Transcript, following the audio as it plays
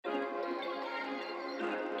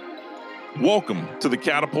Welcome to the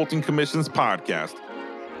Catapulting Commissions podcast.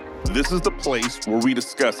 This is the place where we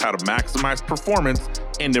discuss how to maximize performance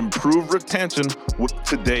and improve retention with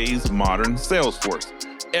today's modern sales force.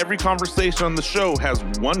 Every conversation on the show has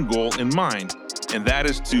one goal in mind, and that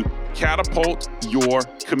is to catapult your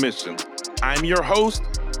commissions. I'm your host,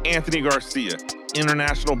 Anthony Garcia,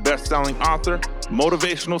 international best-selling author,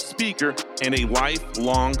 motivational speaker, and a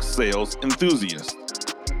lifelong sales enthusiast.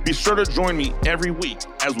 Be sure to join me every week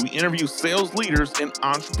as we interview sales leaders and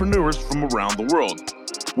entrepreneurs from around the world.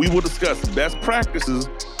 We will discuss best practices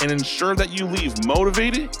and ensure that you leave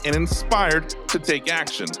motivated and inspired to take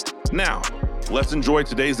action. Now, let's enjoy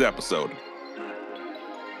today's episode.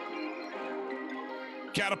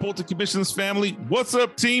 Catapulting Commissions family, what's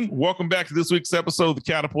up, team? Welcome back to this week's episode of the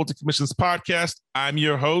Catapulting Commissions podcast. I'm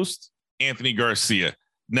your host, Anthony Garcia.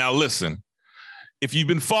 Now, listen. If you've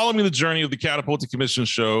been following the journey of the Catapulting Commissions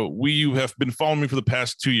show, you have been following me for the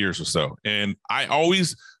past 2 years or so. And I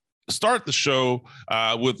always start the show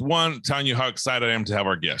with one telling you how excited I am to have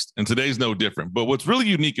our guest. And today's no different. But what's really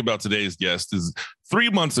unique about today's guest is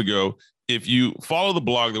 3 months ago, if you follow the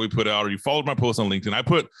blog that we put out or you followed my post on LinkedIn, I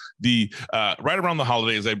put the right around the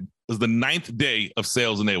holidays, it was the 9th day of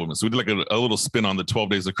sales enablement. So we did like a little spin on the 12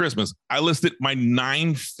 days of Christmas. I listed my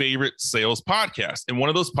 9 favorite sales podcasts. And one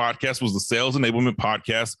of those podcasts was the Sales Enablement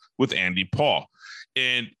Podcast with Andy Paul.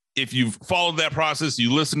 And if you've followed that process,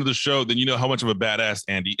 you listen to the show, then you know how much of a badass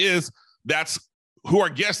Andy is. That's who our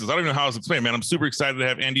guest is. I don't even know how else to explain, man. I'm super excited to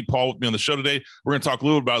have Andy Paul with me on the show today. We're going to talk a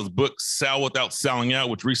little bit about his book, Sell Without Selling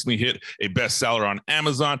Out, which recently hit a bestseller on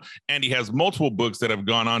Amazon. Andy has multiple books that have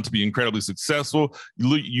gone on to be incredibly successful.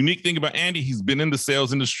 Unique thing about Andy, he's been in the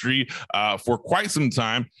sales industry for quite some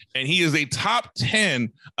time, and he is a top 10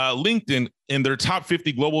 LinkedIn in their top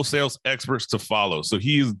 50 global sales experts to follow. So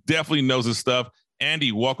he definitely knows his stuff.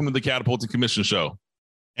 Andy, welcome to the Catapulting Commission show.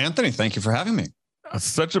 Anthony, thank you for having me.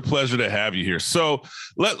 Such a pleasure to have you here. So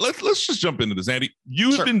let's just jump into this, Andy.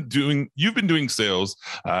 You've been doing sales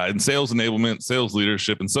and sales enablement, sales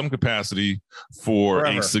leadership in some capacity for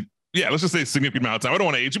let's just say a significant amount of time. I don't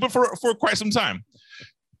want to age you, but for quite some time.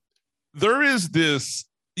 There is this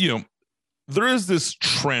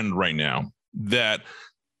trend right now that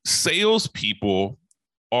salespeople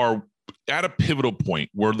are at a pivotal point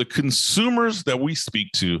where the consumers that we speak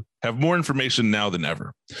to have more information now than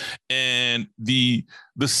ever. And the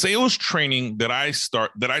sales training that I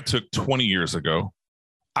took 20 years ago,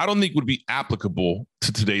 I don't think would be applicable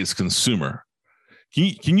to today's consumer.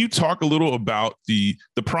 Can you talk a little about the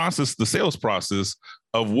process, the sales process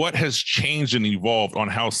of what has changed and evolved on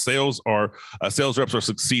how sales reps are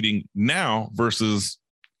succeeding now versus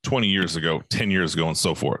 20 years ago, 10 years ago, and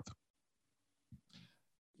so forth?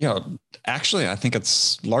 Yeah, actually, I think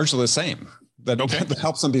it's largely the same that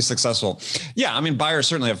helps them be successful. Yeah, I mean, buyers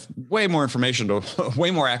certainly have way more information, way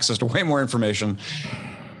more access to way more information.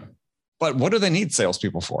 But what do they need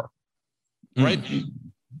salespeople for? Right?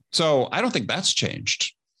 So I don't think that's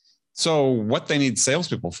changed. So what they need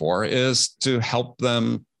salespeople for is to help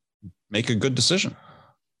them make a good decision,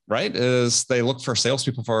 right? Is they look for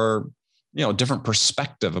salespeople for different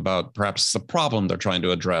perspective about perhaps the problem they're trying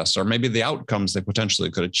to address, or maybe the outcomes they potentially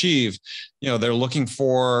could achieve. They're looking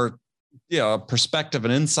for, a perspective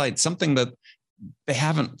and insight, something that they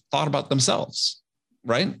haven't thought about themselves.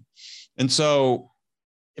 Right. And so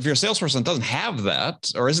if your salesperson doesn't have that,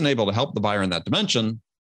 or isn't able to help the buyer in that dimension,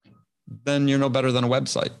 then you're no better than a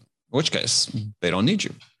website, in which case they don't need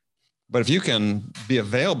you. But if you can be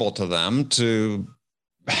available to them to,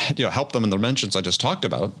 help them in the dimensions I just talked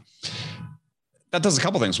about, that does a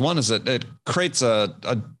couple of things. One is that it creates a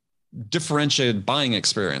differentiated buying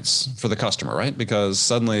experience for the customer, right? Because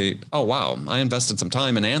suddenly, oh, wow, I invested some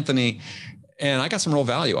time in Anthony and I got some real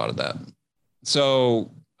value out of that.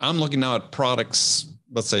 So I'm looking now at products.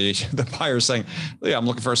 Let's say the buyer's saying, yeah, I'm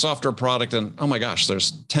looking for a software product and oh my gosh,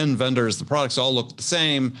 there's 10 vendors. The products all look the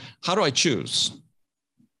same. How do I choose?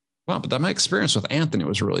 Wow, but my experience with Anthony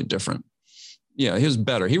was really different. Yeah, he was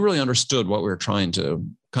better. He really understood what we were trying to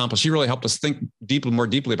accomplish. He really helped us think more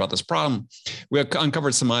deeply about this problem. We have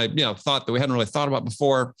uncovered some, thought that we hadn't really thought about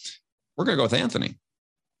before. We're going to go with Anthony.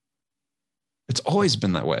 It's always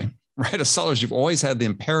been that way, right? As sellers, you've always had the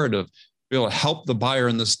imperative to be able to help the buyer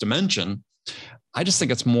in this dimension. I just think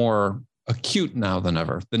it's more acute now than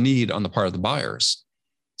ever, the need on the part of the buyers.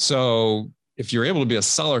 So if you're able to be a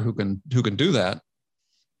seller who can do that,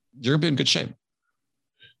 you're going to be in good shape.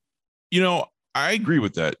 I agree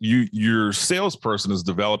with that. Your salesperson is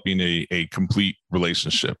developing a complete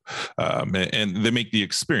relationship, and they make the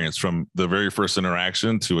experience from the very first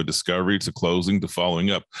interaction to a discovery to closing to following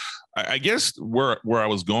up. I guess where I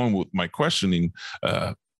was going with my questioning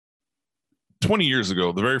 20 years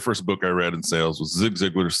ago, the very first book I read in sales was Zig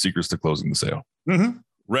Ziglar's Secrets to Closing the Sale. Mm-hmm.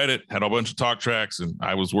 Read it, had a bunch of talk tracks, and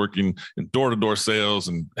I was working in door-to-door sales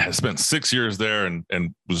and had spent 6 years there and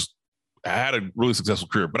I had a really successful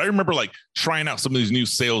career. But I remember like trying out some of these new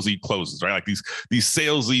salesy closes, right? Like these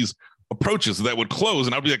salesy approaches that would close.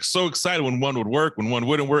 And I'd be like so excited when one would work, when one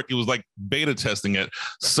wouldn't work. It was like beta testing at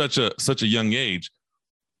such a young age.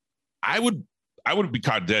 I would be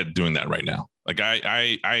caught dead doing that right now. Like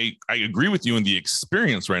I agree with you in the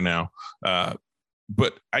experience right now.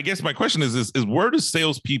 But I guess my question is where do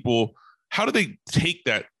salespeople, how do they take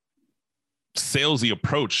that salesy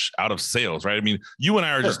approach out of sales, right? I mean, you and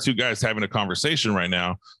I are just two guys having a conversation right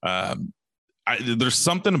now. There's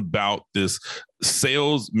something about this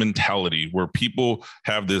sales mentality where people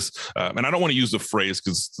have this, and I don't want to use the phrase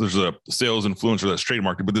because there's a sales influencer that's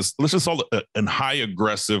trademarked, but this, let's just call it a high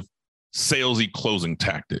aggressive salesy closing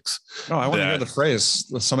tactics. Oh, I want to hear the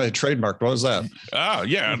phrase somebody trademarked. What was that? Oh,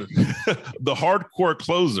 yeah. The hardcore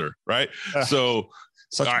closer, right? So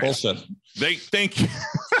such bullshit. Thank you.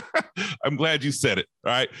 I'm glad you said it.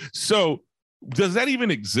 All right. So does that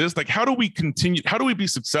even exist? Like, how do we continue? How do we be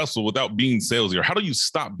successful without being salesy? Or how do you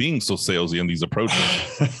stop being so salesy in these approaches?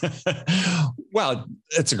 Well,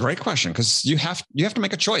 it's a great question because you have to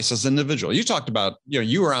make a choice as an individual. You talked about,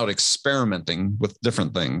 you were out experimenting with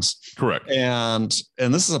different things. Correct. And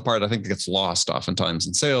this is a part I think that gets lost oftentimes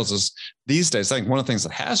in sales is these days, I think one of the things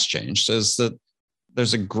that has changed is that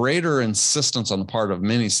there's a greater insistence on the part of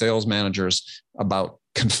many sales managers about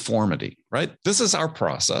conformity, right? This is our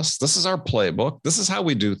process. This is our playbook. This is how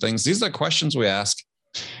we do things. These are the questions we ask.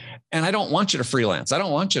 And I don't want you to freelance. I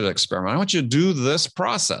don't want you to experiment. I want you to do this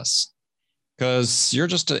process because you're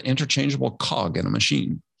just an interchangeable cog in a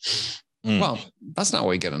machine. Well, that's not why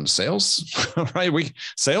we get into sales, right?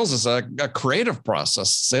 Sales is a creative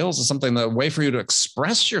process. Sales is something a way for you to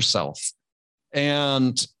express yourself.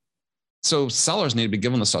 And so sellers need to be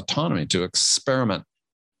given this autonomy to experiment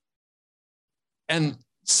and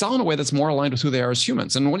sell in a way that's more aligned with who they are as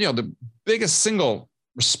humans. And the biggest single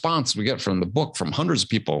response we get from the book from hundreds of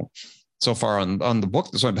people so far on the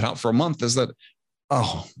book that's only been out for a month is that,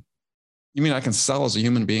 oh, you mean I can sell as a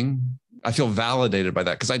human being? I feel validated by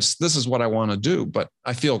that because this is what I want to do, but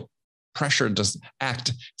I feel pressured to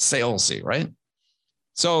act salesy, right?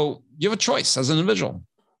 So you have a choice as an individual.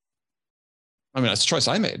 I mean, it's a choice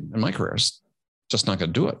I made in my career. It's just not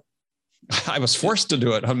going to do it. I was forced to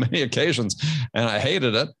do it on many occasions and I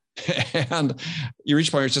hated it. And you reach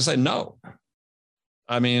a point where you just say no.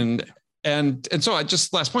 I mean, and so I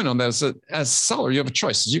just last point on that is that as a seller, you have a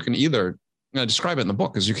choice. You can either, I describe it in the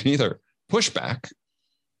book, is you can either push back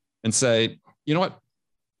and say, you know what,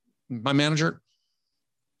 my manager,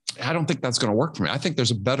 I don't think that's going to work for me. I think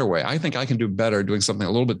there's a better way. I think I can do better doing something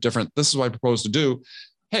a little bit different. This is what I propose to do.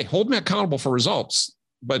 Hey, hold me accountable for results,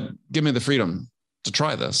 but give me the freedom to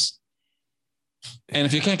try this. And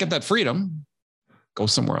if you can't get that freedom, go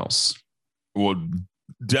somewhere else. Well,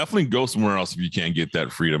 definitely go somewhere else if you can't get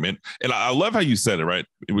that freedom. And I love how you said it, right?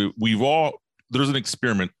 There's an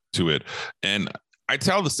experiment to it. And I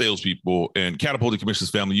tell the salespeople and Catapulting Commissions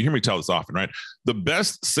family, you hear me tell this often, right? The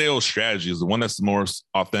best sales strategy is the one that's the most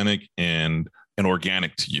authentic and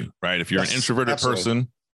organic to you, right? If you're an introverted person,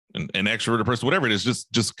 an extroverted person, whatever it is,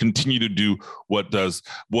 just continue to do what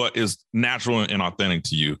is natural and authentic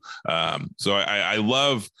to you. So I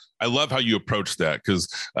love how you approach that because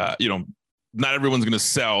not everyone's going to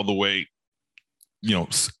sell the way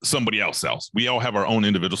somebody else sells. We all have our own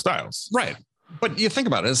individual styles, right? But you think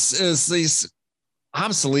about it, is these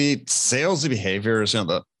obsolete salesy behaviors,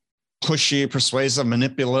 the pushy, persuasive,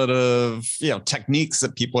 manipulative, techniques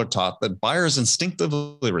that people are taught that buyers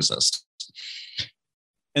instinctively resist.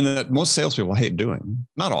 And that most salespeople hate doing,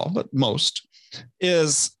 not all, but most,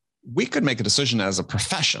 is we could make a decision as a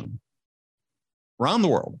profession around the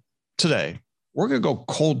world today. We're going to go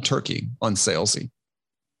cold turkey on salesy.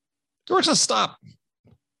 We're going to stop.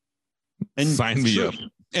 And sign me up.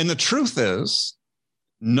 And the truth is,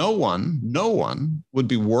 no one would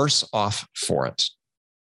be worse off for it.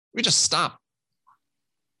 We just stop.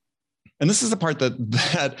 And this is the part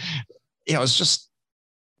that it's just,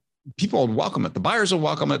 people would welcome it. The buyers would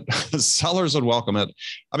welcome it. The sellers would welcome it.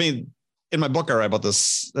 I mean, in my book, I write about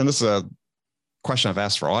this, and this is a question I've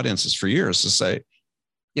asked for audiences for years to say,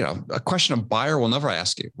 a question a buyer will never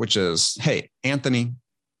ask you, which is, hey, Anthony,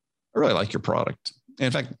 I really like your product. And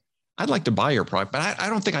in fact, I'd like to buy your product, but I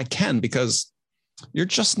don't think I can because you're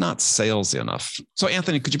just not salesy enough. So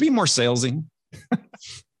Anthony, could you be more salesy?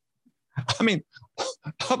 I mean,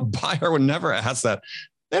 a buyer would never ask that.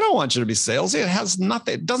 They don't want you to be salesy. It has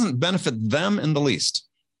nothing. It doesn't benefit them in the least.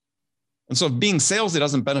 And so if being salesy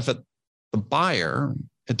doesn't benefit the buyer,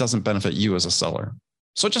 it doesn't benefit you as a seller.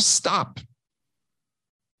 So just stop.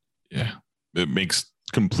 Yeah, it makes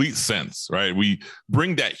complete sense, right? We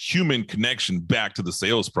bring that human connection back to the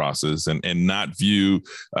sales process and not view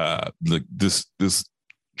this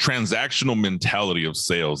transactional mentality of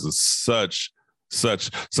sales is such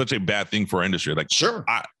a bad thing for our industry. Like, sure,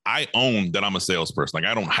 I own that I'm a salesperson. Like,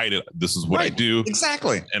 I don't hide it. This is what I do.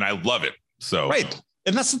 Exactly. And I love it. So, right.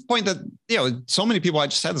 And that's the point that, so many people, I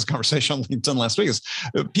just had this conversation on LinkedIn last week, is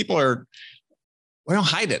people we don't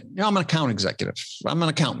hide it. I'm an account executive. I'm an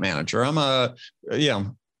account manager. I'm I'm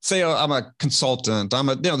a consultant.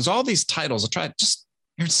 there's all these titles. You're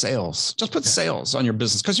in sales. Just put sales on your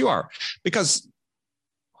business, because you are. Because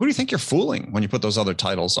who do you think you're fooling when you put those other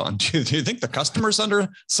titles on? Do you think the customer's under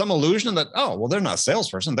some illusion that, they're not a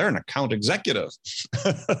salesperson, they're an account executive?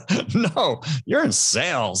 No, you're in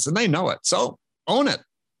sales and they know it. So own it.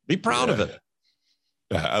 Be proud of it.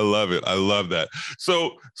 I love it. I love that.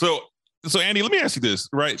 So Andy, let me ask you this,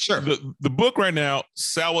 right? Sure. The book right now,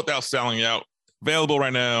 Sell Without Selling Out, available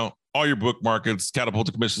right now. All your book markets, Catapult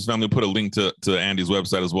to Commissions Family. We'll put a link to Andy's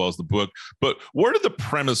website as well as the book. But where did the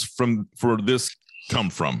premise for this come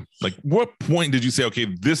from? Like, what point did you say, okay,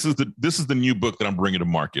 this is the new book that I'm bringing to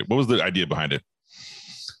market? What was the idea behind it?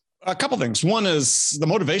 A couple of things. One is the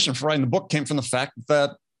motivation for writing the book came from the fact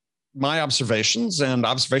that my observations and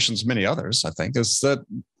observations of many others, I think, is that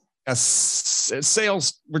as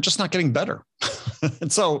sales, we're just not getting better. And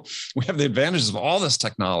so we have the advantages of all this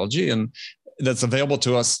technology and that's available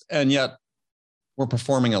to us, and yet we're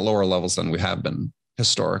performing at lower levels than we have been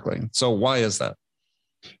historically. So why is that?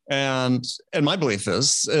 And my belief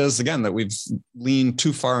is again, that we've leaned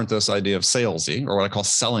too far into this idea of salesy, or what I call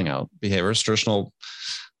selling out behaviors, traditional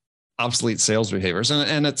obsolete sales behaviors.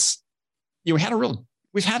 And it's, we've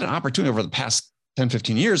had an opportunity over the past 10,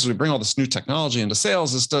 15 years, as we bring all this new technology into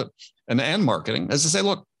sales and marketing, is to say,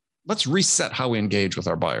 look, let's reset how we engage with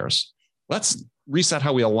our buyers. Let's reset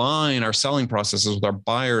how we align our selling processes with our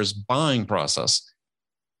buyers' buying process.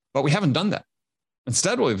 But we haven't done that.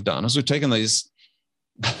 Instead, what we've done is we've taken these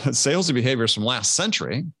salesy behaviors from last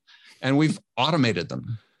century and we've automated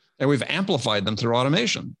them and we've amplified them through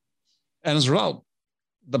automation. And as a result,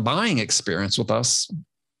 the buying experience with us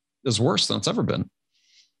is worse than it's ever been.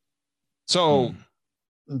 So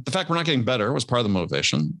the fact we're not getting better was part of the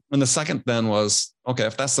motivation. And the second then was, okay,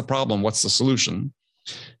 if that's the problem, what's the solution?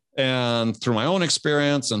 And through my own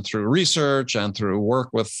experience and through research and through work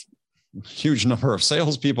with a huge number of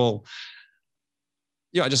salespeople,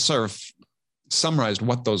 I just sort of summarized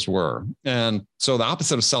what those were. And so the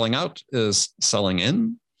opposite of selling out is selling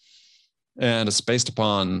in. And it's based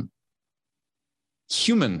upon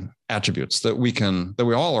human attributes that we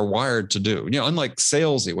all are wired to do. Unlike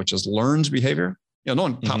salesy, which is learned behavior, no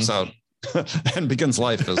one pops out and begins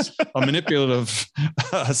life as a manipulative,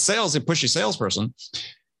 salesy, pushy salesperson.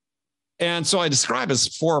 And so I describe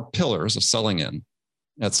as 4 pillars of selling in.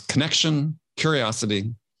 That's connection,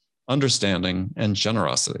 curiosity, understanding, and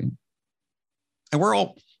generosity. And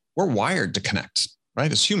we're wired to connect,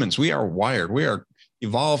 right? As humans, we are wired. We are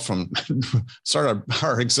evolved from sort of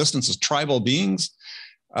our existence as tribal beings.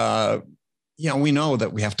 We know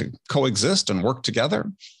that we have to coexist and work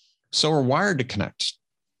together. So we're wired to connect.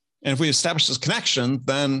 And if we establish this connection,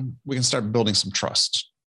 then we can start building some trust.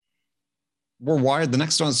 We're wired. The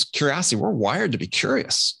next one is curiosity. We're wired to be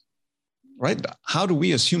curious, right? How do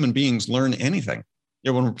we as human beings learn anything?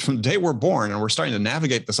 From the day we're born and we're starting to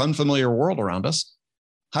navigate this unfamiliar world around us,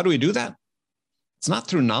 how do we do that? It's not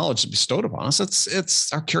through knowledge bestowed upon us.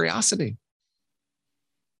 It's our curiosity.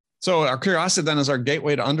 So our curiosity then is our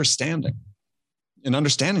gateway to understanding. And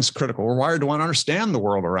understanding is critical. We're wired to want to understand the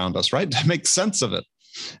world around us, right? To make sense of it.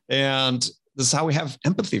 And this is how we have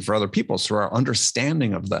empathy for other people, through our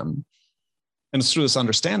understanding of them. And it's through this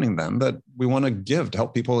understanding then that we want to give to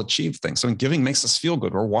help people achieve things. So giving makes us feel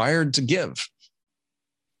good. We're wired to give.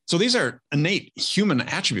 So these are innate human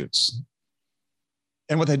attributes.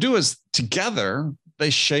 And what they do is together,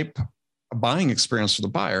 they shape a buying experience for the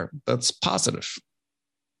buyer that's positive,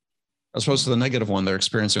 as opposed to the negative one they're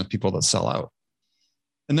experiencing with people that sell out.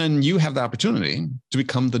 And then you have the opportunity to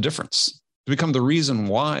become the difference, to become the reason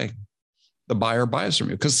why the buyer buys from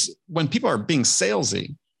you. Because when people are being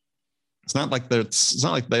salesy, it's not like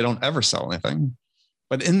they don't ever sell anything.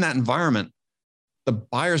 But in that environment, the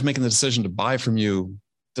buyer's making the decision to buy from you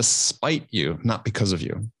despite you, not because of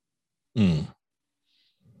you. And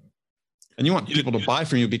you want people to buy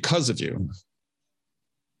from you because of you.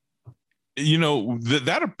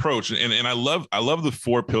 That approach, and I love the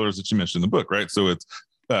 4 pillars that you mentioned in the book, right? So it's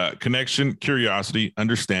connection, curiosity,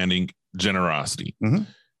 understanding, generosity. Mm-hmm.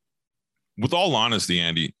 With all honesty,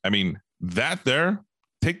 Andy, I mean, that there,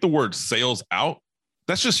 take the word sales out.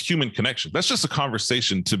 That's just human connection. That's just a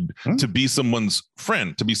conversation to be someone's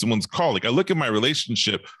friend, to be someone's colleague. I look at my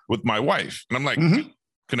relationship with my wife and I'm like,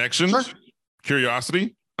 connection, sure.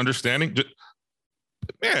 Curiosity, understanding.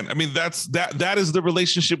 Man, I mean, that is the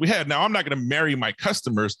relationship we had. Now, I'm not going to marry my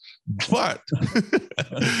customers, but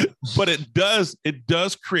but it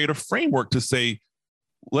does create a framework to say,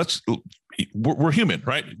 we're human,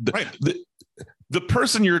 right? The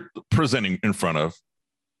person you're presenting in front of,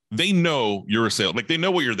 they know you're a sales, like they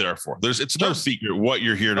know what you're there for. It's no secret what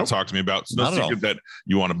you're here to talk to me about. It's no secret that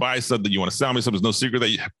you want to buy something, you want to sell me something. There's no secret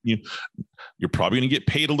that you're probably going to get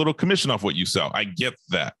paid a little commission off what you sell. I get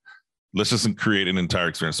that. Let's just create an entire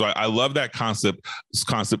experience. So I love that concept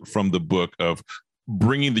from the book of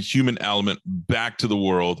bringing the human element back to the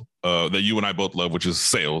world that you and I both love, which is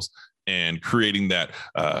sales, and creating that,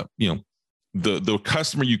 the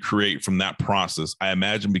customer you create from that process, I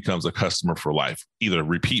imagine becomes a customer for life, either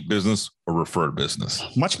repeat business or referred business.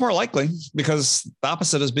 Much more likely, because the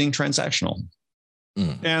opposite is being transactional.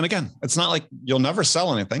 And again, it's not like you'll never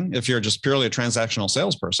sell anything if you're just purely a transactional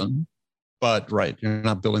salesperson. But you're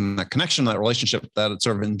not building that connection, that relationship, that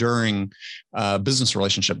sort of enduring business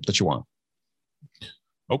relationship that you want.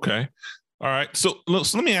 Okay. All right. So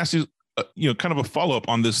let me ask you, kind of a follow-up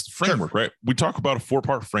on this framework, right? We talk about a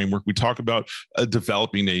 4-part framework. We talk about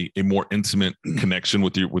developing a more intimate connection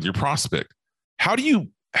with your prospect. How do you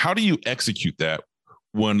execute that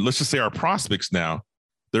when, let's just say, our prospects now,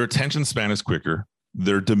 their attention span is quicker,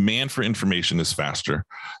 their demand for information is faster,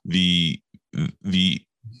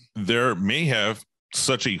 there may have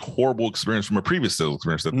such a horrible experience from a previous sales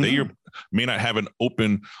experience that they may not have an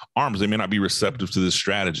open arms. They may not be receptive to this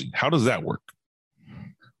strategy. How does that work?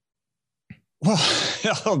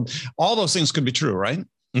 Well, all those things could be true, right?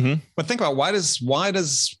 But think about why does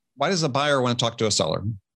a buyer want to talk to a seller?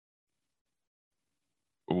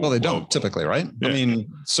 Well, they don't typically, right? Yeah. I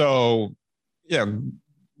mean, so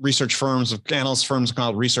research firms, analyst firms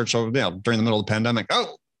called research over during the middle of the pandemic.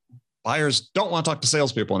 Oh, buyers don't want to talk to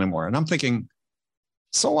salespeople anymore. And I'm thinking,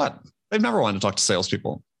 so what? They've never wanted to talk to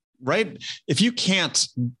salespeople, right? If you can't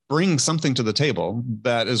bring something to the table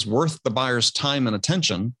that is worth the buyer's time and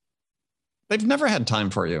attention, they've never had time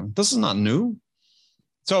for you. This is not new.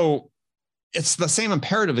 So it's the same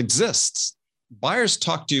imperative exists. Buyers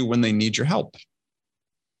talk to you when they need your help.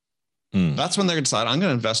 That's when they're going to decide, I'm going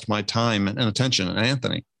to invest my time and attention in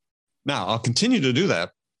Anthony. Now, I'll continue to do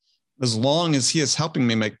that as long as he is helping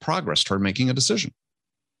me make progress toward making a decision.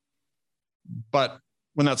 But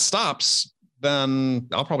when that stops, then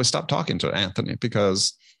I'll probably stop talking to Anthony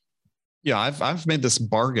because, I've made this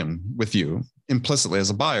bargain with you implicitly as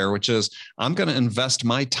a buyer, which is I'm going to invest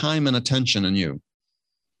my time and attention in you.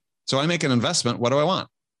 So I make an investment. What do I want?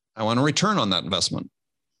 I want a return on that investment.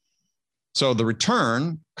 So the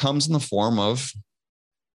return comes in the form of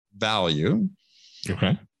value.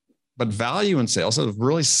 Okay. But value in sales is a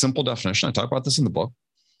really simple definition. I talk about this in the book.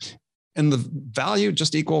 And the value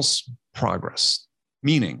just equals progress.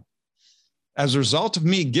 Meaning, as a result of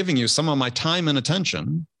me giving you some of my time and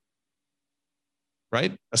attention,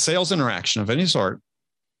 right? A sales interaction of any sort,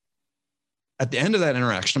 at the end of that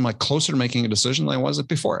interaction, am I closer to making a decision than I was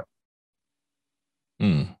before it?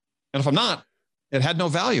 And if I'm not, it had no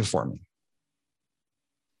value for me.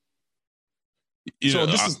 This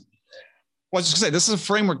is a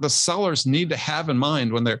framework the sellers need to have in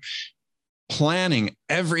mind when they're planning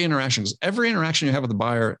every interaction. Because every interaction you have with the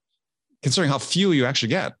buyer, considering how few you actually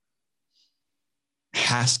get,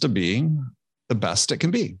 has to be the best it can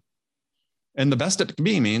be. And the best it can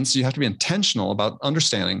be means you have to be intentional about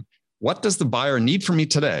understanding what does the buyer need from me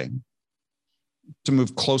today to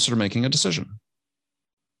move closer to making a decision.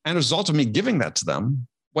 And as a result of me giving that to them,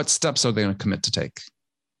 what steps are they going to commit to take?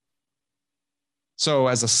 So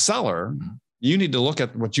as a seller, you need to look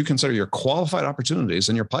at what you consider your qualified opportunities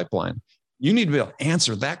in your pipeline. You need to be able to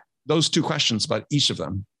answer those two questions about each of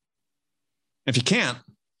them. If you can't,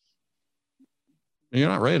 you're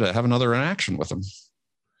not ready to have another interaction with them.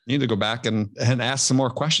 You need to go back and ask some more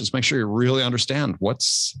questions. Make sure you really understand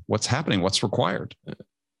what's happening, what's required.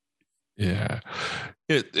 Yeah,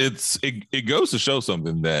 it goes to show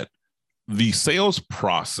something that the sales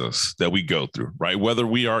process that we go through, right? Whether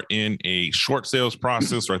we are in a short sales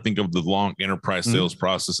process or I think of the long enterprise sales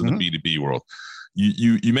process in the B2B world,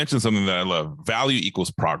 you mentioned something that I love. Value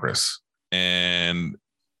equals progress. And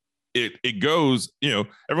it goes,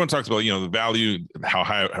 everyone talks about, the value, how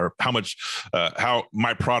high or how much, how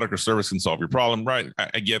my product or service can solve your problem. Right.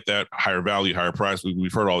 I get that. Higher value, higher price.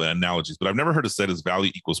 We've heard all the analogies, but I've never heard it said as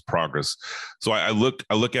value equals progress. So I look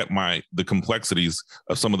at the complexities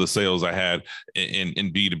of some of the sales I had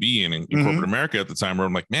in B2B and in corporate America at the time, where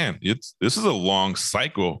I'm like, man, this is a long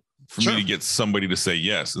cycle for me to get somebody to say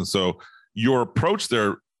yes. And so your approach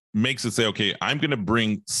there makes it say, okay, I'm going to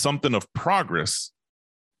bring something of progress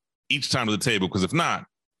each time to the table, because if not,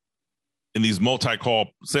 in these multi-call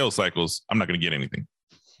sales cycles, I'm not going to get anything.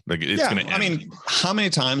 Like it's going to end. I mean, how many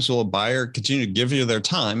times will a buyer continue to give you their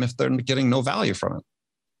time if they're getting no value from it?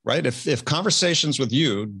 Right? If conversations with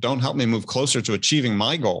you don't help me move closer to achieving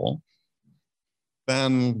my goal,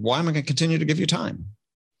 then why am I going to continue to give you time?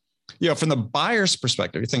 From the buyer's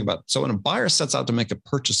perspective, you think about, so when a buyer sets out to make a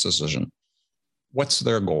purchase decision, what's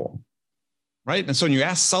their goal? Right? And so when you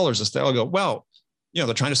ask sellers this, they'll go, well,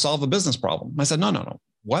 they're trying to solve a business problem. I said, no.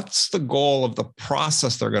 What's the goal of the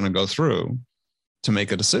process they're going to go through to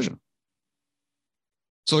make a decision?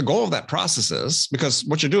 So the goal of that process is, because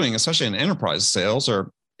what you're doing, especially in enterprise sales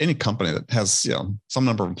or any company that has some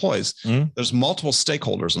number of employees, there's multiple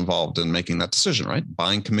stakeholders involved in making that decision, right?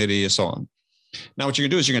 Buying committee and so on. Now, what you're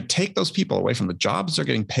going to do is you're going to take those people away from the jobs they're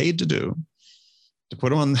getting paid to do, to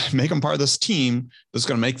put them on, make them part of this team that's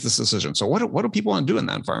going to make this decision. So what do people want to do in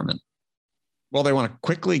that environment? Well, they want to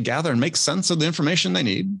quickly gather and make sense of the information they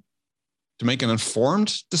need to make an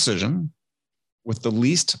informed decision with the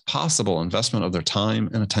least possible investment of their time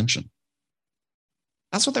and attention.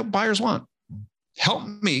 That's what the buyers want. Help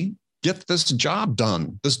me get this job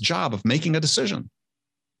done, this job of making a decision.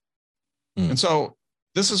 And so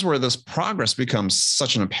this is where this progress becomes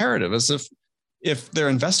such an imperative, as if they're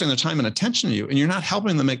investing their time and attention to you and you're not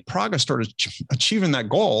helping them make progress toward achieving that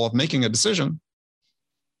goal of making a decision,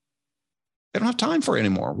 they don't have time for it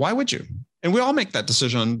anymore. Why would you? And we all make that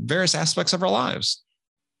decision on various aspects of our lives.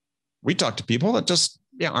 We talk to people that just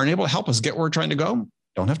aren't able to help us get where we're trying to go.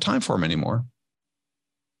 Don't have time for them anymore.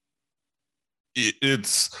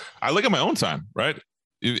 I look at my own time, right?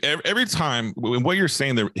 Every time what you're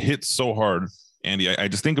saying there hits so hard, Andy. I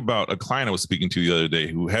just think about a client I was speaking to the other day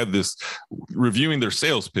who had this reviewing their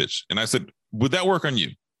sales pitch. And I said, would that work on you?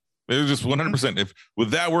 It was just 100%. Would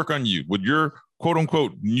that work on you? Would your quote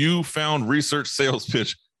unquote newfound research sales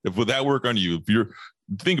pitch, would that work on you? If you're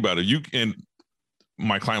think about it, and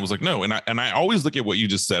my client was like, no. And I always look at what you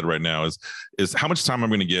just said right now is how much time I'm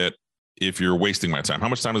going to get if you're wasting my time. How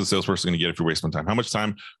much time is a salesperson going to get if you're wasting my time? How much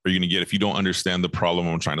time are you going to get if you don't understand the problem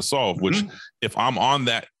I'm trying to solve? Which if I'm on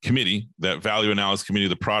that committee, that value analysis committee,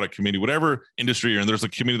 the product committee, whatever industry you're in, there's a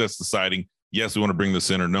committee that's deciding, yes, we want to bring this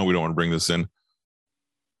in, or no, we don't want to bring this in.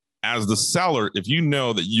 As the seller, if you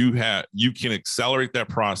know that you can accelerate that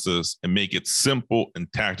process and make it simple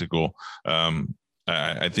and tactical,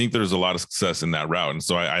 I think there's a lot of success in that route. And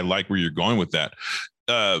so I like where you're going with that.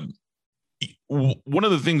 One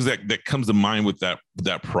of the things that comes to mind with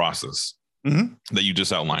that process that you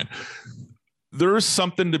just outlined, there is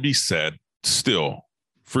something to be said still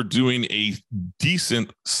for doing a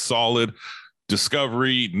decent, solid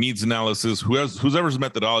discovery, needs analysis, whoever's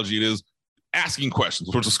methodology it is, asking questions.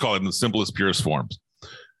 We'll just call it in the simplest, purest forms.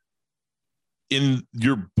 In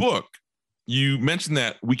your book, you mentioned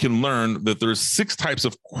that we can learn that there's 6 types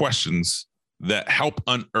of questions that help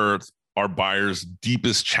unearth our buyers'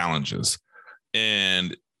 deepest challenges.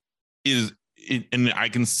 And I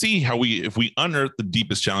can see how if we unearth the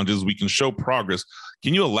deepest challenges, we can show progress.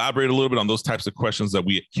 Can you elaborate a little bit on those types of questions that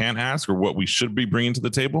we can ask, or what we should be bringing to the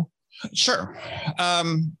table? Sure.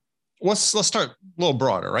 Let's start a little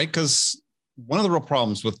broader, right? Because one of the real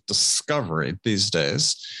problems with discovery these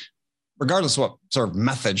days, regardless of what sort of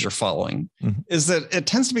method you're following, is that it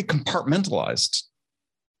tends to be compartmentalized.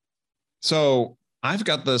 So I've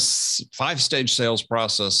got this 5-stage sales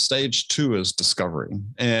process. Stage 2 is discovery.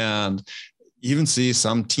 And you even see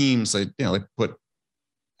some teams, they put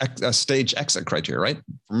a stage exit criteria, right?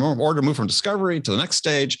 In order to move from discovery to the next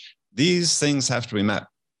stage, these things have to be met.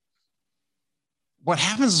 What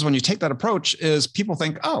happens is when you take that approach is people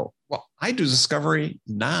think, oh, well, I do discovery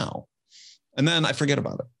now, and then I forget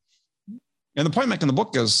about it. And the point I make in the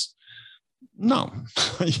book is, no,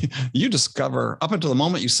 you discover up until the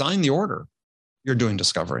moment you sign the order, you're doing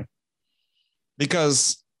discovery,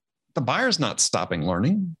 because the buyer's not stopping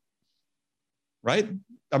learning, right?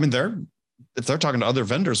 I mean, if they're talking to other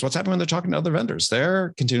vendors, what's happening when they're talking to other vendors?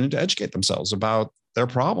 They're continuing to educate themselves about their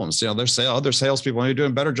problems. Other salespeople are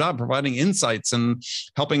doing a better job providing insights and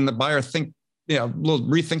helping the buyer think,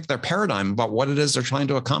 rethink their paradigm about what it is they're trying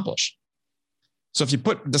to accomplish. So if you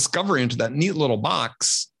put discovery into that neat little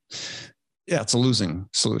box, yeah, it's a losing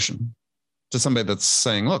solution to somebody that's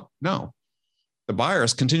saying, look, no, the buyer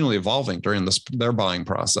is continually evolving during their buying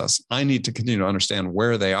process. I need to continue to understand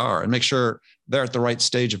where they are and make sure they're at the right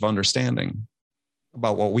stage of understanding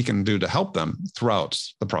about what we can do to help them throughout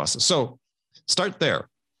the process. So start there.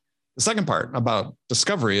 The second part about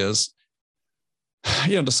discovery is,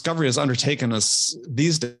 discovery is undertaken as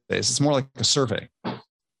these days, it's more like a survey,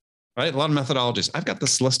 right? A lot of methodologies. I've got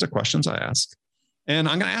this list of questions I ask, and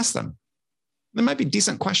I'm going to ask them. They might be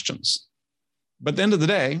decent questions, but at the end of the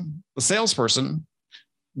day, the salesperson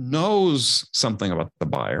knows something about the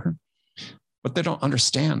buyer, but they don't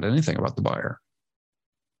understand anything about the buyer.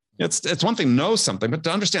 It's one thing to know something, but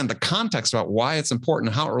to understand the context about why it's important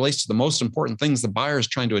and how it relates to the most important things the buyer is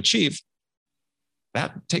trying to achieve,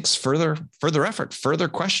 that takes further effort, further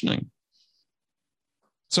questioning.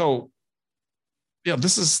 So, we got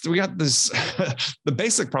this, the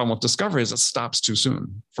basic problem with discovery is it stops too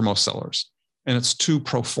soon for most sellers, and it's too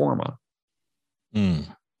pro forma.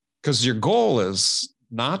 Because your goal is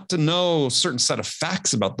not to know a certain set of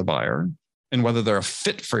facts about the buyer and whether they're a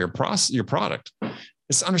fit for your product.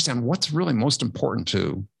 Is to understand what's really most important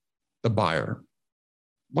to the buyer.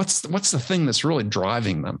 What's the thing that's really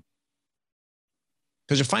driving them?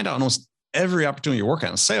 Because you find out almost every opportunity you work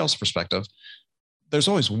on, a sales perspective, there's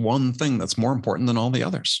always one thing that's more important than all the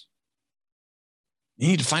others. You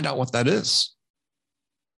need to find out what that is.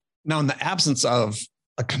 Now, in the absence of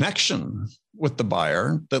a connection with the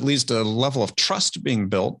buyer that leads to a level of trust being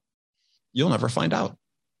built, you'll never find out.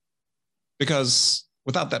 Because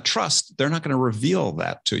without that trust, they're not going to reveal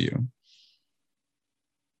that to you.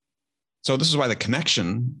 So this is why the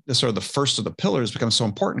connection is sort of the first of the pillars becomes so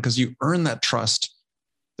important, because you earn that trust,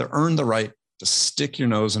 to earn the right to stick your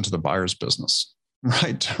nose into the buyer's business,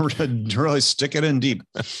 right? To really stick it in deep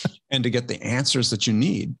and to get the answers that you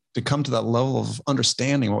need to come to that level of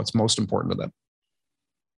understanding what's most important to them.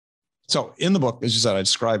 So in the book, as you said, I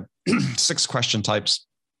describe 6 question types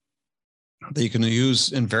that you can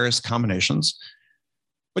use in various combinations.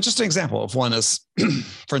 But just an example of one is,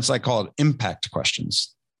 for instance, I call it impact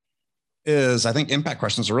questions. I think impact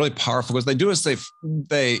questions are really powerful because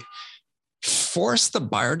they force the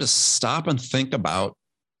buyer to stop and think about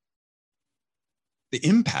the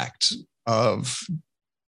impact of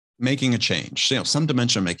making a change, some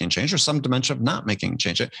dimension of making a change or some dimension of not making a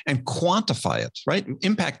change, and quantify it, right?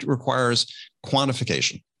 Impact requires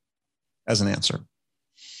quantification as an answer.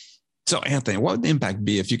 So Anthony, what would the impact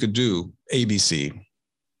be if you could do ABC?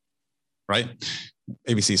 Right?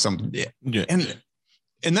 ABC, yeah.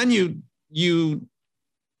 And then you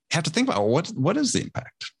have to think about what is the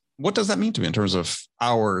impact? What does that mean to me in terms of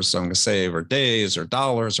hours I'm going to save, or days, or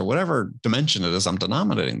dollars, or whatever dimension it is I'm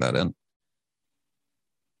denominating that in?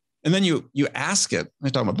 And then you ask it. I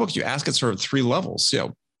talk about books. You ask it sort of 3 levels.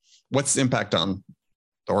 What's the impact on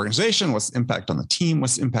the organization? What's the impact on the team?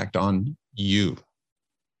 What's the impact on you?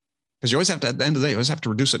 Because you always have to, at the end of the day, you always have to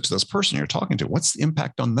reduce it to this person you're talking to. What's the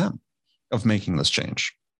impact on them of making this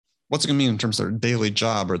change? What's it going to mean in terms of their daily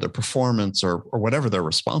job or their performance or whatever they're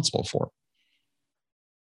responsible for?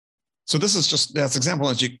 So this is just, that's an example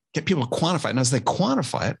as you get people to quantify it. And as they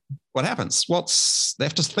quantify it, what happens? Well, they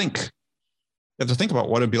have to think. They have to think about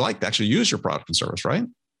what it'd be like to actually use your product and service, right?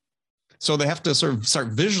 So they have to sort of start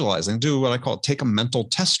visualizing, do what I call take a mental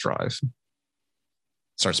test drive.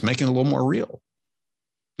 Starts making it a little more real.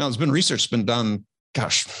 Now, there's been research been done,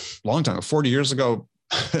 a long time, 40 years ago,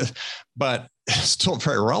 but it's still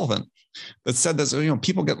very relevant, that said that,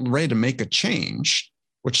 people get ready to make a change,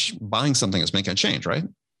 which buying something is making a change, right?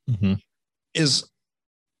 Mm-hmm. Is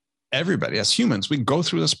everybody, as humans, we go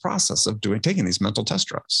through this process of taking these mental test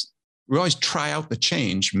drives. We always try out the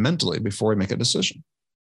change mentally before we make a decision.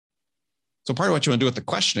 So part of what you want to do with the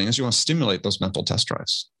questioning is you want to stimulate those mental test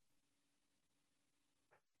drives.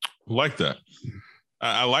 Like that.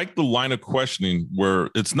 I like the line of questioning where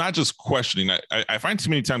it's not just questioning. I find too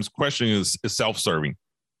many times questioning is self-serving.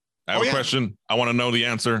 I have a question. I want to know the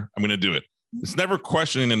answer. I'm going to do it. It's never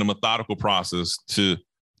questioning in a methodical process to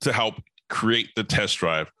help create the test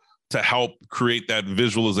drive, to help create that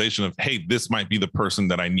visualization of, hey, this might be the person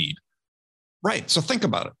that I need. Right. So think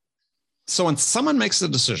about it. So when someone makes the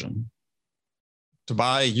decision to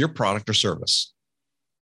buy your product or service,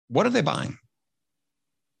 what are they buying?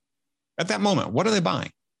 At that moment, what are they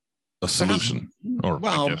buying? A solution. They're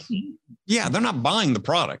not buying the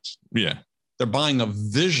product. Yeah. They're buying a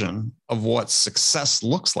vision of what success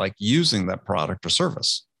looks like using that product or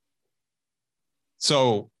service.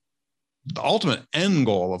 So the ultimate end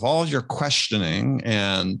goal of all your questioning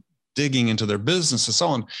and digging into their business and so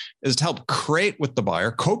on is to help create with the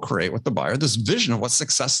buyer, co-create with the buyer, this vision of what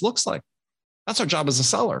success looks like. That's our job as a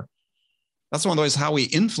seller. That's one of the ways how we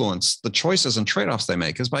influence the choices and trade-offs they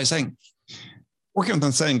make is by working with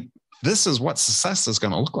them saying, this is what success is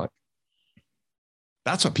going to look like.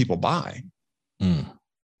 That's what people buy.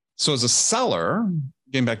 So as a seller,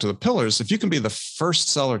 getting back to the pillars, if you can be the first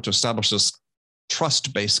seller to establish this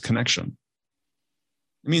trust-based connection,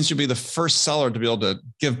 it means you'll be the first seller to be able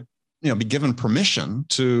to be given permission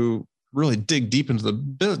to really dig deep into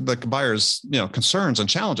the buyer's, concerns and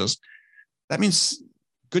challenges. That means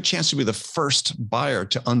good chance you'll be the first buyer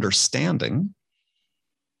to understanding.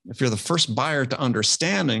 If you're the first buyer to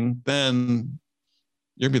understanding, then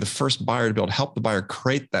you'll be the first buyer to be able to help the buyer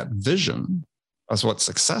create that vision as what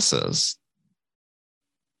success is.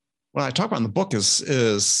 What I talk about in the book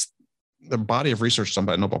is the body of research done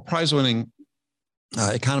by a Nobel Prize winning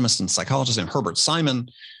economist and psychologist named Herbert Simon,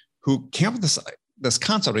 who came up with this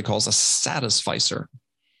concept he calls a satisficer,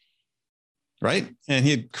 right? And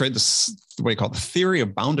he had created this, what he called the theory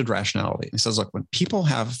of bounded rationality. He says, look, when people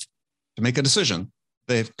have to make a decision,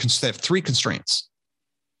 they have 3 constraints.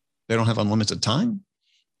 They don't have unlimited time.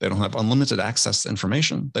 They don't have unlimited access to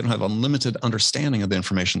information. They don't have unlimited understanding of the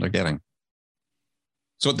information they're getting.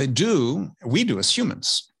 So what we do as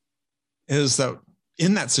humans, is that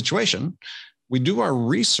in that situation, we do our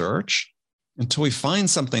research until we find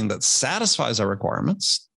something that satisfies our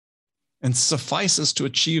requirements and suffices to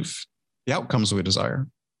achieve the outcomes we desire.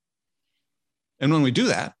 And when we do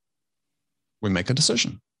that, we make a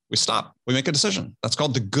decision. We stop. We make a decision. That's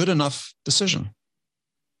called the good enough decision.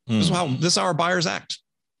 This is how our buyers act.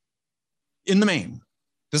 In the main,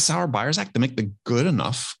 this is how our buyers act. They make the good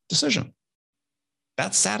enough decision.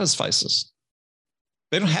 That satisfies us.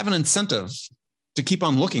 They don't have an incentive to keep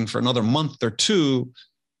on looking for another month or 2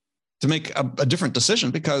 to make a different decision,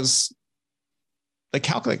 because they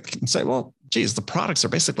calculate and say, well, geez, the products are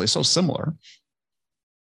basically so similar.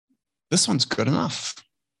 This one's good enough.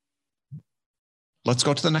 Let's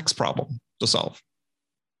go to the next problem to solve.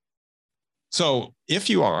 So if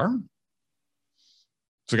you are,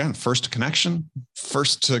 so again, first to connection,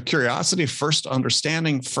 first to curiosity, first to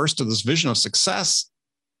understanding, first to this vision of success,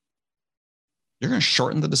 you're going to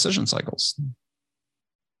shorten the decision cycles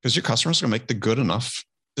because your customers are going to make the good enough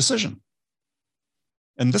decision.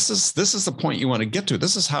 And this is the point you want to get to.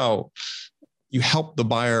 This is how you help the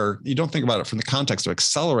buyer. You don't think about it from the context of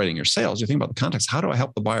accelerating your sales. You think about the context. How do I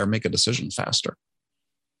help the buyer make a decision faster?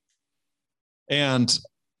 And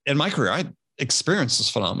in my career, I experienced this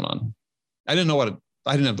phenomenon. I didn't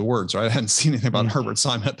have the words, right? I hadn't seen anything about Herbert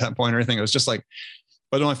Simon at that point or anything. It was just like,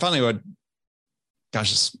 but when I finally I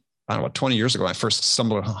don't know, 20 years ago, I first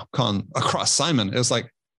stumbled across Simon. It was like,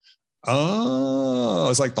 oh,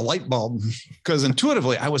 it's like the light bulb, because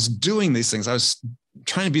intuitively I was doing these things. I was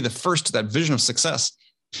trying to be the first to that vision of success.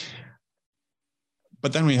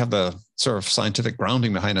 But then we have the sort of scientific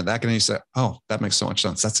grounding behind it. That can you say, oh, that makes so much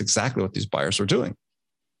sense. That's exactly what these buyers were doing.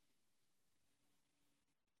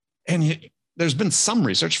 And there's been some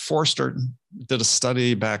research. Forrester did a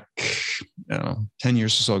study back 10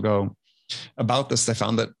 years or so ago about this. They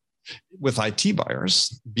found that with IT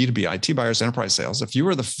buyers, B2B IT buyers, enterprise sales, if you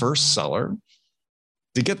were the first seller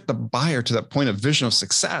to get the buyer to that point of vision of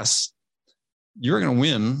success, you're going to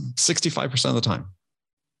win 65% of the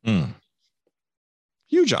time.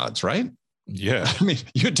 Huge odds, right? Yeah. I mean,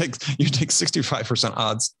 you take 65%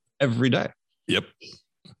 odds every day. Yep.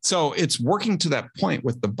 So it's working to that point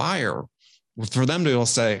with the buyer for them to be able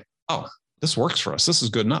to say, oh, this works for us. This is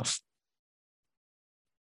good enough.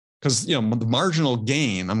 Because, the marginal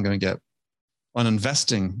gain I'm going to get on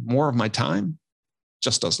investing more of my time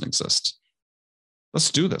just doesn't exist.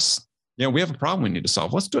 Let's do this. We have a problem we need to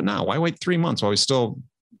solve. Let's do it now. Why wait 3 months while we still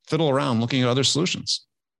fiddle around looking at other solutions?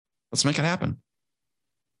 Let's make it happen.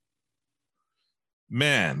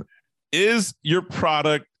 Man, is your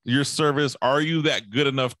product, your service, are you that good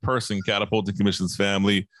enough person, Catapulting Commissions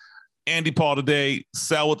family? Andy Paul today,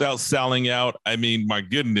 sell without selling out. I mean, my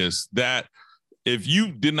goodness, that if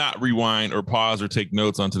you did not rewind or pause or take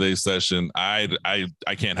notes on today's session, I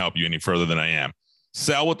can't help you any further than I am.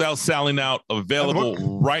 Sell without selling out,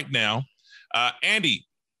 available right now. Andy,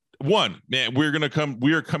 we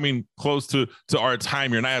are coming close to our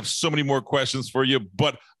time here, and I have so many more questions for you,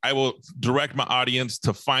 but I will direct my audience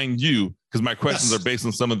to find you because my questions are based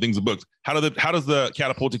on some of the things in the books. How does the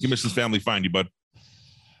Catapulting Commissions family find you, bud?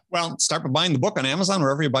 Well, start by buying the book on Amazon,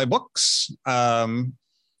 wherever you buy books.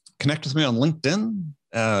 Connect with me on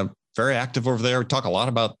LinkedIn. Very active over there. We talk a lot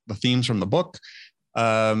about the themes from the book.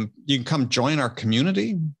 You can come join our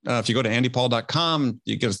community. If you go to andypaul.com,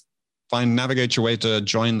 you can navigate your way to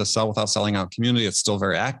join the Sell Without Selling Out community. It's still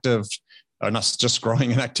very active, not just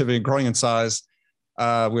growing in activity, growing in size. We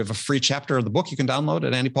have a free chapter of the book you can download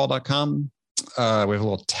at andypaul.com. we have a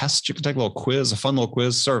little test you can take, a little quiz, a fun little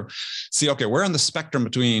quiz, sort of see, okay, where on the spectrum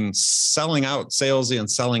between selling out salesy and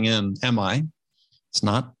selling in am I? It's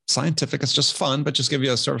not scientific, it's just fun, but just give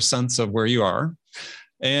you a sort of sense of where you are.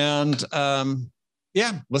 And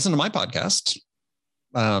listen to my podcast,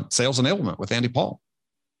 Sales Enablement with Andy Paul.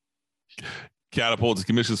 Catapult to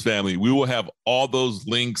Commissions family. We will have all those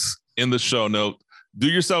links in the show note. Do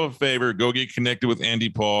yourself a favor, go get connected with Andy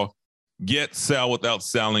Paul. Get Sell Without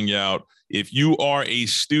Selling Out. If you are a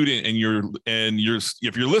student and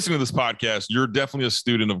if you're listening to this podcast, you're definitely a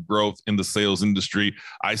student of growth in the sales industry.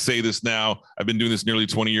 I say this now. I've been doing this nearly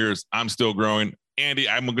 20 years. I'm still growing. Andy,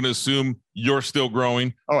 I'm going to assume you're still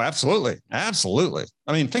growing. Oh, absolutely. Absolutely.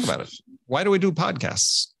 I mean, think about it. Why do we do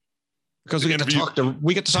podcasts? Because we get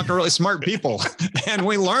to talk to really smart people and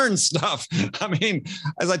we learn stuff. I mean,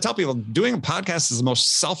 as I tell people, doing a podcast is the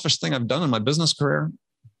most selfish thing I've done in my business career,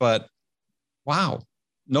 but wow,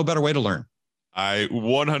 no better way to learn. I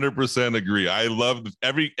 100% agree. I love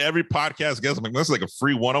every podcast guest. I'm like, this is like a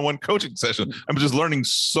free one-on-one coaching session. I'm just learning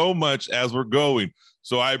so much as we're going.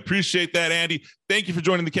 So I appreciate that, Andy. Thank you for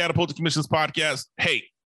joining the Catapult to Commissions podcast. Hey,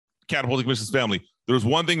 Catapult to Commissions family, there's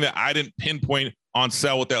one thing that I didn't pinpoint on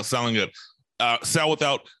Sell Without Selling Out. Sell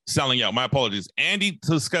Without Selling Out. My apologies. Andy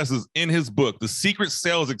discusses in his book, The Secret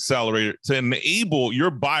Sales Accelerator, to enable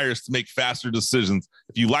your buyers to make faster decisions.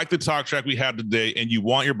 If you like the talk track we had today and you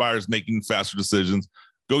want your buyers making faster decisions,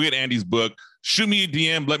 go get Andy's book. Shoot me a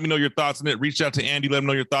DM. Let me know your thoughts on it. Reach out to Andy. Let him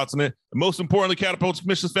know your thoughts on it. And most importantly, Catapult to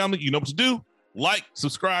Commissions family, you know what to do. Like,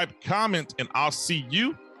 subscribe, comment, and I'll see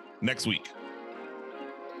you next week.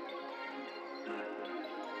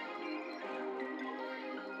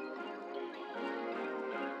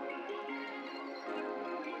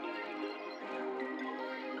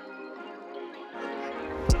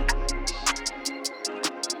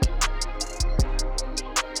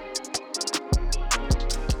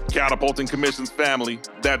 Catapulting Commissions family,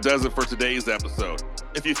 that does it for today's episode.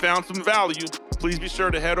 If you found some value, please be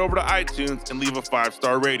sure to head over to iTunes and leave a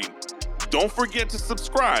 5-star rating. Don't forget to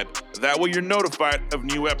subscribe. That way you're notified of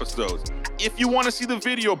new episodes. If you want to see the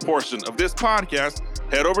video portion of this podcast,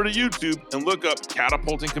 head over to YouTube and look up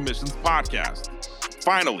Catapulting Commissions podcast.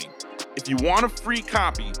 Finally, if you want a free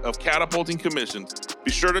copy of Catapulting Commissions,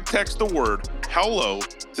 be sure to text the word HELLO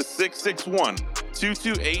to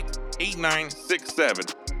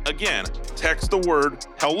 661-228-8967. Again, text the word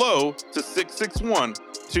HELLO to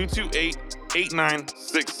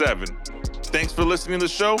 661-228-8967. Thanks for listening to the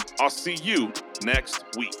show. I'll see you next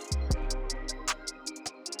week.